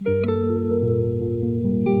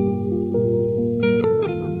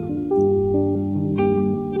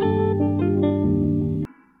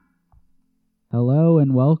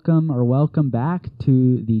welcome back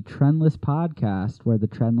to the Trendless podcast, where the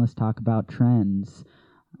Trendless talk about trends.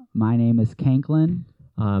 My name is Kanklin.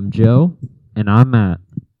 I'm Joe. And I'm Matt.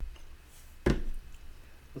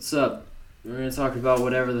 What's up? We're going to talk about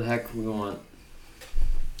whatever the heck we want.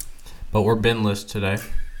 But we're binless today.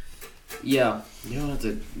 Yeah, you don't have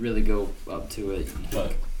to really go up to it.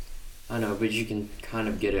 But I know, but you can kind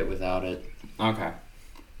of get it without it. okay.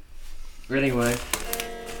 Anyway.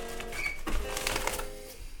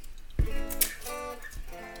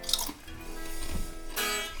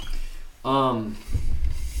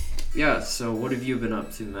 Yeah, so what have you been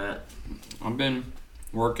up to, Matt? I've been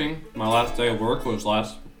working. My last day of work was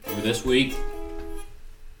this week.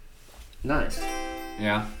 Nice.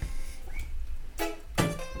 Yeah.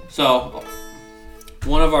 So,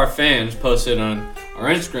 one of our fans posted on our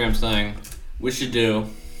Instagram saying we should do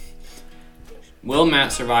Will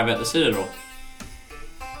Matt survive at the Citadel?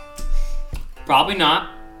 Probably not.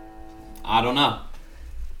 I don't know.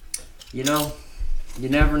 You know, you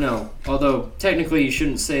never know. Although, technically you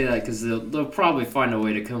shouldn't say that because they'll probably find a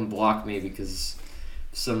way to come block me because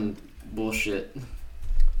some bullshit.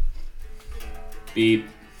 Beep.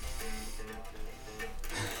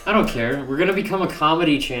 I don't care. We're gonna become a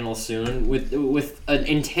comedy channel soon with an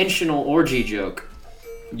intentional orgy joke.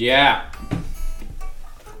 Yeah.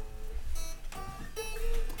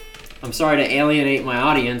 I'm sorry to alienate my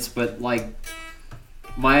audience, but like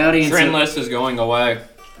my audience. Trendless is going away.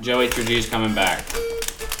 Joe HRG is coming back.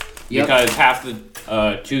 Yep. Because half the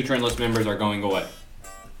two Trendless members are going away.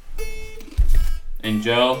 And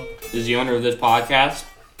Joe is the owner of this podcast.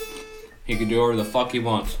 He can do whatever the fuck he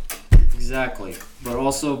wants. Exactly. But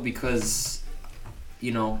also because,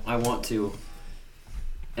 you know, I want to.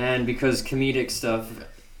 And because comedic stuff,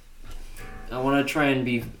 I want to try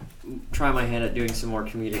my hand at doing some more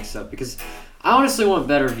comedic stuff. Because I honestly want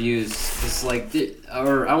better views. Cause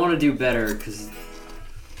or I want to do better because...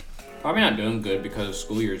 Probably not doing good because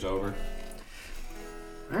school year's over.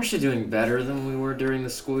 We're actually doing better than we were during the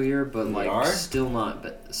school year, but still not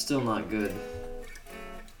good.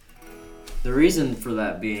 The reason for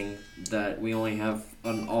that being that we only have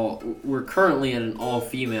we're currently in an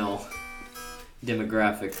all-female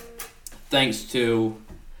demographic. Thanks to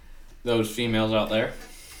those females out there.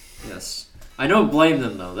 Yes. I don't blame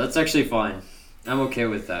them though. That's actually fine. I'm okay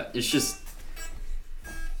with that. It's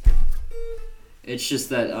just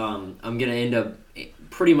that I'm gonna end up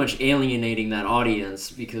pretty much alienating that audience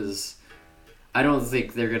because I don't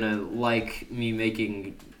think they're gonna like me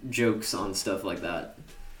making jokes on stuff like that.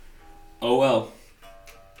 Oh well.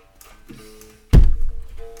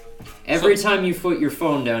 Every time you put your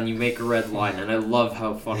phone down, you make a red line, and I love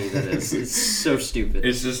how funny that is. It's so stupid.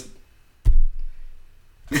 It's just...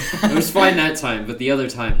 It was fine that time, but the other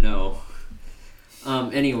time, no.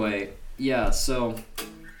 Anyway, yeah, so...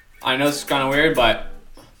 I know this is kind of weird, but...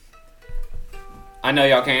 I know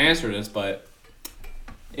y'all can't answer this, but...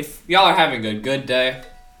 If y'all are having a good day,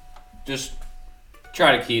 just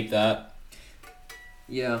try to keep that.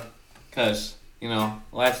 Yeah. Because, you know,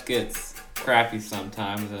 life gets crappy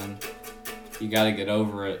sometimes, and you gotta get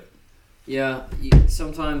over it. Yeah,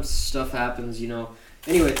 sometimes stuff happens, you know.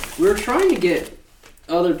 Anyway, we were trying to get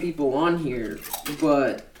other people on here,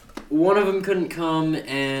 but one of them couldn't come,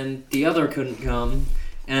 and the other couldn't come,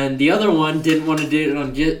 and the other one didn't want to do it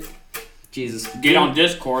on Get on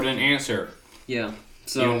Discord and answer. Yeah,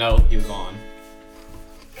 so... Even though he was on.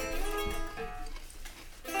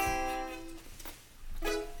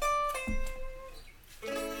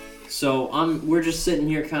 So we're just sitting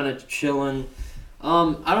here kind of chilling.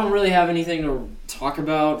 I don't really have anything to talk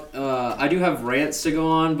about. I do have rants to go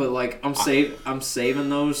on, but like I'm saving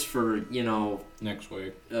those for, you know, next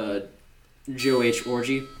week. Joe H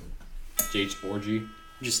orgy. H orgy.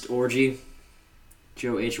 Just orgy.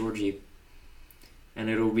 Joe H orgy. And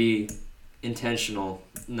it'll be intentional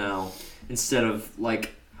now instead of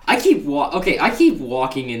like I keep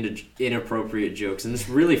walking into inappropriate jokes, and it's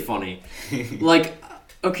really funny. Like,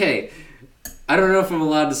 okay, I don't know if I'm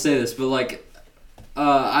allowed to say this, but like,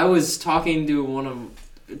 I was talking to one of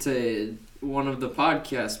the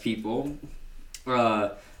podcast people,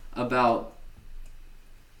 about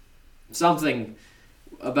something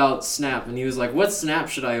about Snap, and he was like, "What Snap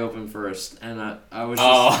should I open first?" And I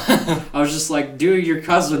was just like, "Do your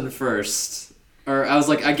cousin first." Or I was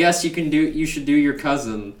like, I guess you should do your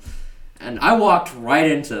cousin. And I walked right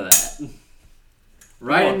into that.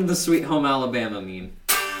 Right into the Sweet Home Alabama meme.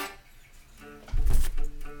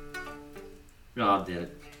 Oh, did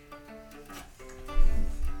it.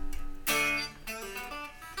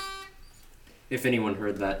 If anyone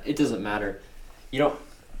heard that, it doesn't matter. You don't...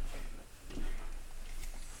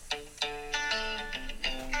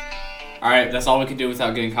 Alright, that's all we can do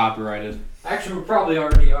without getting copyrighted. Actually, we probably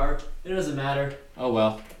already are. It doesn't matter. Oh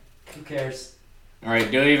well. Who cares?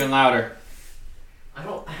 Alright, do it even louder. I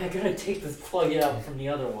gotta take this plug out from the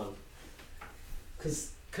other one.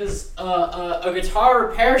 Cause a guitar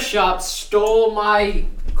repair shop stole my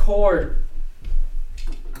cord.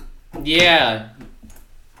 Yeah.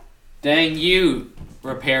 Dang you,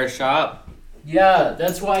 repair shop. Yeah,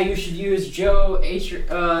 that's why you should use Joe H.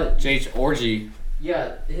 J's Orgy.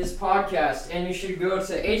 Yeah, his podcast, and you should go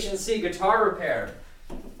to H&C Guitar Repair.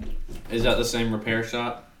 Is that the same repair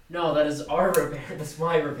shop? No, that is our repair. That's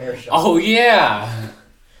my repair shop. Oh yeah.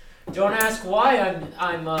 Don't ask why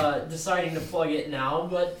I'm deciding to plug it now,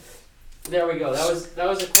 but there we go. That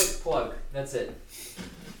was a quick plug. That's it.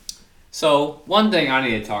 So, one thing I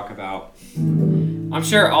need to talk about. I'm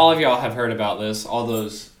sure all of y'all have heard about this, all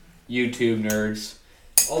those YouTube nerds.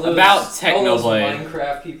 About Technoblade. All those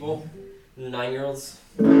Minecraft people. 9-year-olds.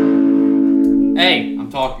 Hey,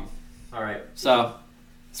 I'm talking. Alright. So,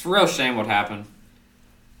 it's a real shame what happened.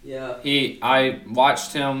 Yeah. I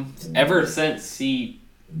watched him ever since he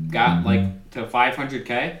got to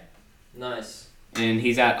 500K. Nice. And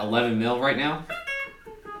he's at 11 mil right now.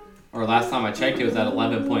 Or last time I checked, it was at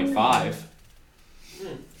 11.5.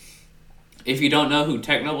 If you don't know who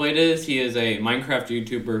Technoblade is, he is a Minecraft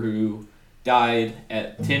YouTuber who died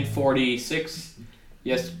at 10:46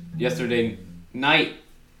 yesterday night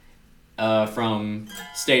from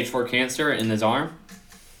stage 4 cancer in his arm.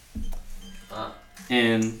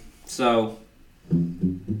 And so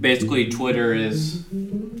basically Twitter is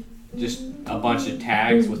just a bunch of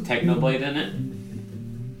tags with Technoblade in it.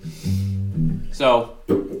 So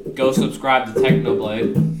go subscribe to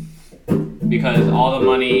Technoblade because all the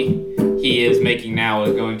money he is making now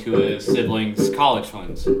is going to his siblings' college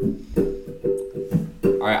funds.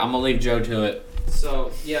 Alright, I'm gonna leave Joe to it.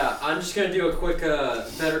 So, yeah, I'm just gonna do a quick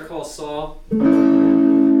Better Call Saul.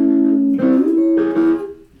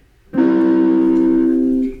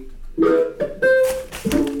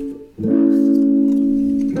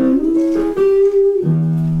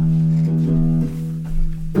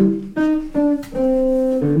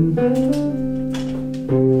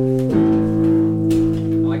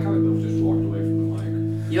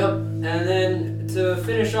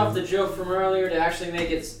 Off the joke from earlier to actually make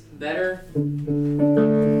it better.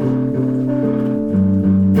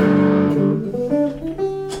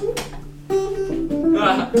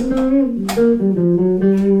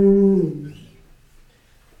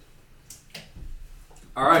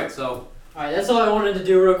 Alright, that's all I wanted to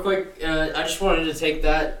do real quick. I just wanted to take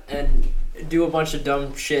that and do a bunch of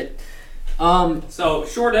dumb shit. So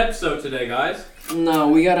short episode today, guys. No,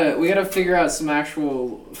 we gotta figure out some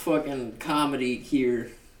actual fucking comedy here.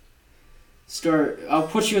 I'll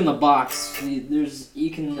put you in the box.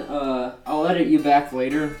 I'll edit you back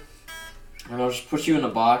later. And I'll just put you in a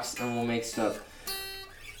box and we'll make stuff.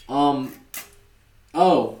 I'm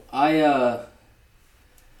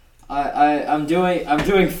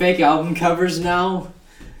doing fake album covers now.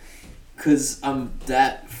 'Cause I'm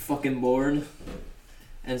that fucking bored.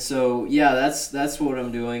 And so, yeah, that's what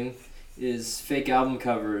I'm doing, is fake album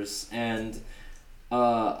covers. And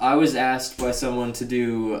I was asked by someone to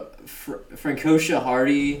do Francosha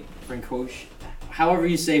Hardy, however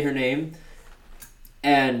you say her name,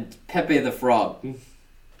 and Pepe the Frog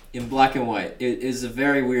in black and white. It is a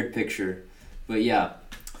very weird picture, but yeah.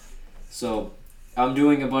 So I'm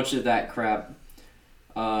doing a bunch of that crap.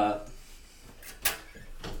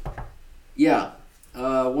 Yeah.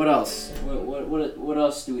 What else? What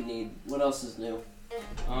else do we need? What else is new?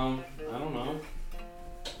 I don't know.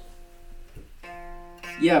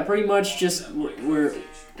 Yeah, pretty much just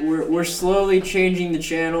we're slowly changing the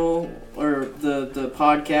channel or the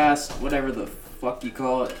podcast, whatever the fuck you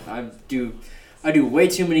call it. I do way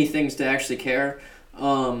too many things to actually care.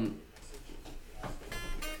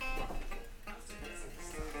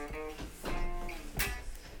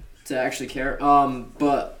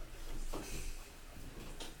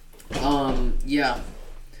 Yeah.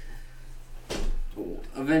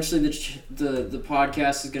 Eventually the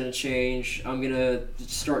podcast is gonna change. I'm gonna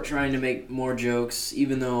start trying to make more jokes,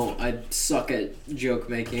 even though I suck at joke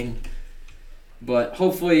making. But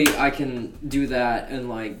hopefully I can do that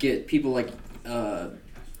and get people like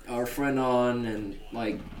our friend on and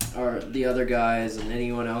the other guys and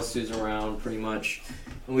anyone else who's around pretty much,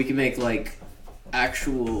 and we can make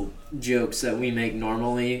actual jokes that we make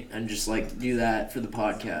normally and just do that for the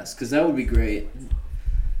podcast, because that would be great.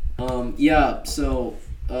 So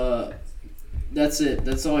that's it.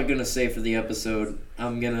 That's all I'm gonna say for the episode.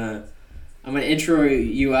 I'm gonna intro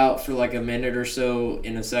you out for a minute or so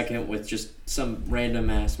in a second with just some random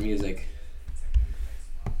ass music.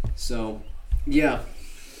 So, yeah.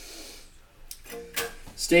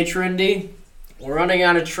 Stay trendy. We're running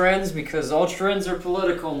out of trends because all trends are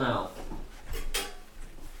political now.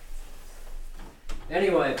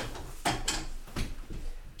 Anyway,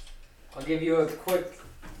 I'll give you a quick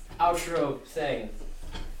outro thing.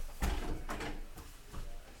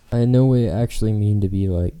 I in no way actually mean to be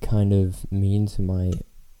like kind of mean to my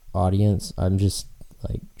audience. I'm just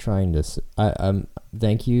like trying to. I'm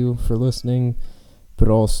thank you for listening, but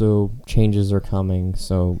also changes are coming,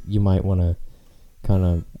 so you might want to kind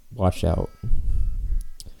of watch out.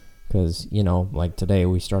 Because, you know, like today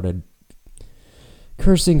we started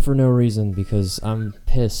cursing for no reason because I'm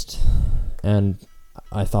pissed and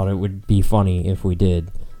I thought it would be funny if we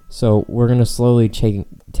did. So we're going to slowly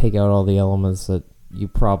take out all the elements that you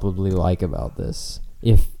probably like about this,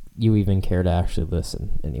 if you even care to actually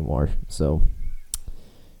listen anymore. So,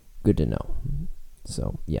 good to know.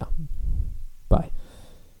 So, yeah. Bye.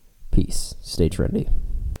 Peace. Stay trendy.